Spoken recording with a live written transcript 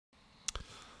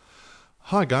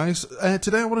Hi guys,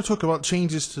 today I want to talk about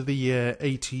changes to the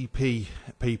ATP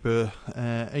paper.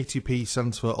 ATP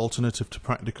stands for Alternative to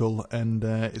Practical, and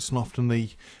it's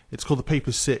called the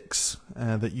paper 6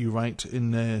 that you write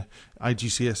in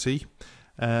IGCSE.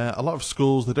 A lot of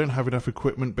schools, they don't have enough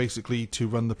equipment basically to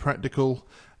run the practical,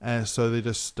 so they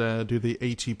just do the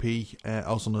ATP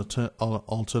as an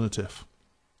alternative.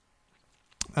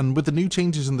 And with the new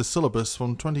changes in the syllabus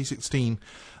from 2016,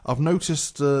 I've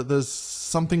noticed there's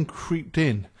something creeped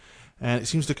in, and it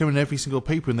seems to come in every single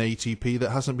paper in the ATP that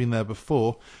hasn't been there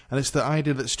before, and it's the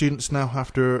idea that students now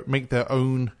have to make their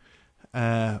own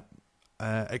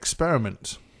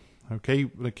experiment. Okay,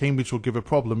 Cambridge will give a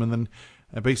problem, and then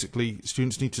basically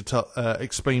students need to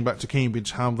explain back to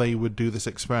Cambridge how they would do this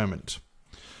experiment.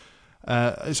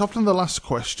 It's often the last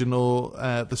question or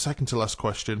the second to last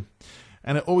question.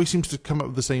 And it always seems to come up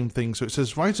with the same thing. So it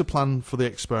says, write a plan for the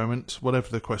experiment, whatever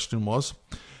the question was.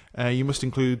 You must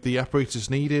include the apparatus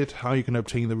needed, how you can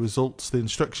obtain the results, the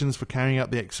instructions for carrying out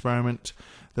the experiment,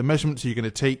 the measurements you're going to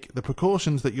take, the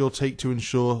precautions that you'll take to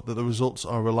ensure that the results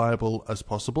are reliable as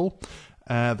possible.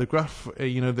 The graph, that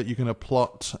you're going to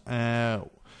plot,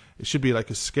 it should be like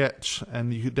a sketch,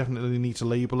 and you definitely need to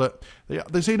label it.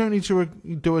 They say you don't need to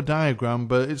do a diagram,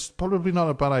 but it's probably not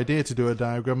a bad idea to do a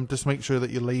diagram. Just make sure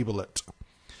that you label it.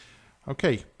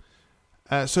 Okay,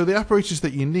 so the apparatus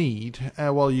that you need,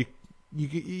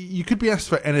 you could be asked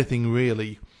for anything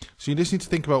really. So you just need to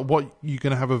think about what you're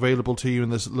going to have available to you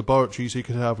in this laboratory. So you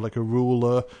could have like a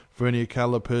ruler, vernier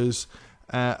calipers,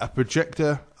 a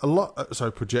protractor.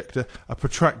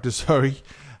 Sorry.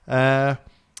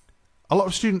 A lot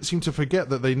of students seem to forget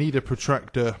that they need a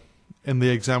protractor in the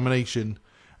examination,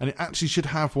 and it actually should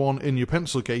have one in your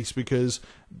pencil case, because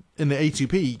in the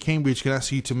ATP, Cambridge can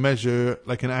ask you to measure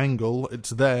like an angle. It's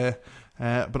there,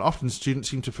 but often students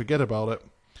seem to forget about it.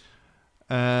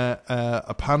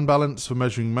 A pan balance for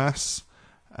measuring mass,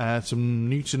 some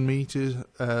Newton meter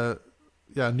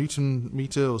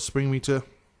or spring meter.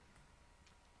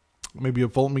 Maybe a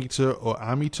voltmeter or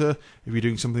ammeter if you're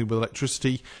doing something with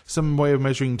electricity, some way of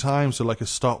measuring time, so like a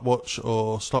stopwatch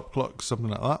or stop clock, something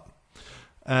like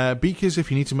that. Beakers if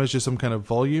you need to measure some kind of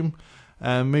volume.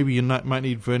 Maybe you might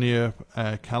need vernier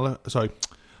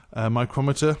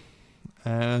micrometer,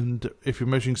 and if you're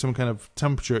measuring some kind of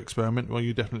temperature experiment, well,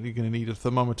 you're definitely going to need a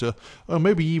thermometer, or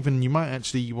maybe even you might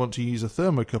actually want to use a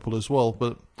thermocouple as well.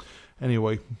 But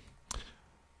anyway.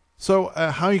 So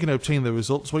how are you going to obtain the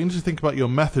results? Well, you need to think about your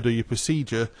method or your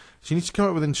procedure. So you need to come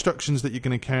up with instructions that you're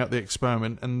going to carry out the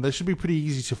experiment, and they should be pretty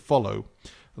easy to follow.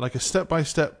 Like a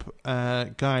step-by-step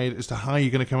guide as to how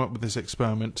you're going to come up with this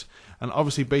experiment, and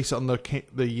obviously based on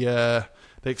the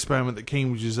experiment that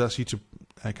Cambridge has asked you to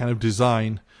kind of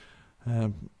design.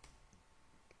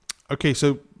 Okay,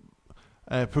 so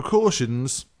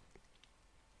precautions.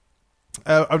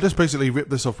 I've just basically ripped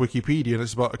this off Wikipedia, and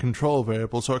it's about a control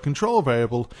variable. So a control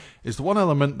variable is the one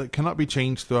element that cannot be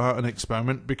changed throughout an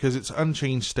experiment, because its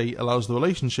unchanged state allows the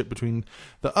relationship between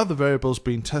the other variables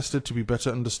being tested to be better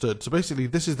understood. So basically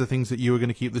this is the things that you are going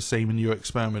to keep the same in your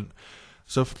experiment.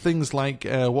 So for things like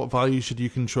what values should you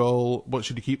control, what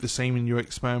should you keep the same in your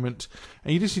experiment,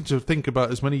 and you just need to think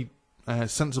about as many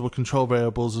sensible control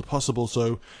variables as possible.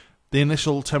 So the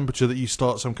initial temperature that you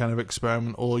start some kind of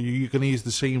experiment, or you're going to use the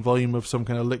same volume of some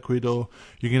kind of liquid, or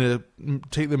you're going to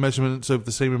take the measurements over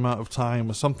the same amount of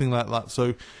time, or something like that.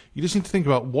 So you just need to think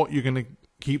about what you're going to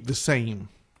keep the same.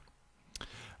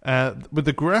 With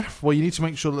the graph, well, you need to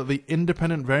make sure that the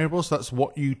independent variables, that's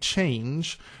what you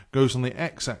change, goes on the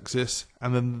x-axis,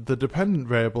 and then the dependent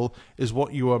variable is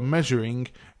what you are measuring,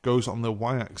 goes on the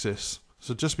y-axis.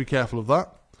 So just be careful of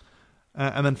that.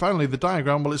 And then finally, the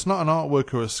diagram, well, it's not an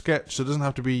artwork or a sketch, so it doesn't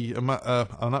have to be an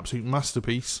absolute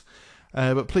masterpiece,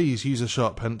 but please use a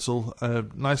sharp pencil,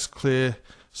 nice, clear,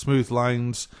 smooth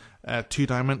lines,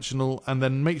 two-dimensional, and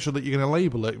then make sure that you're going to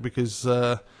label it, because,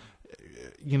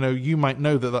 you might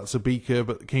know that that's a beaker,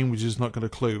 but Cambridge is not got a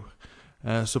clue.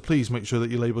 So please make sure that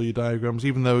you label your diagrams,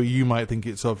 even though you might think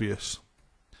it's obvious.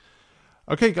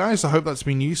 Okay guys, I hope that's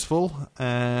been useful.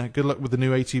 Good luck with the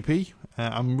new ATP.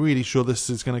 I'm really sure this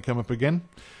is going to come up again.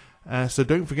 So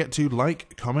don't forget to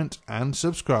like, comment and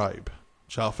subscribe.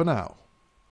 Ciao for now.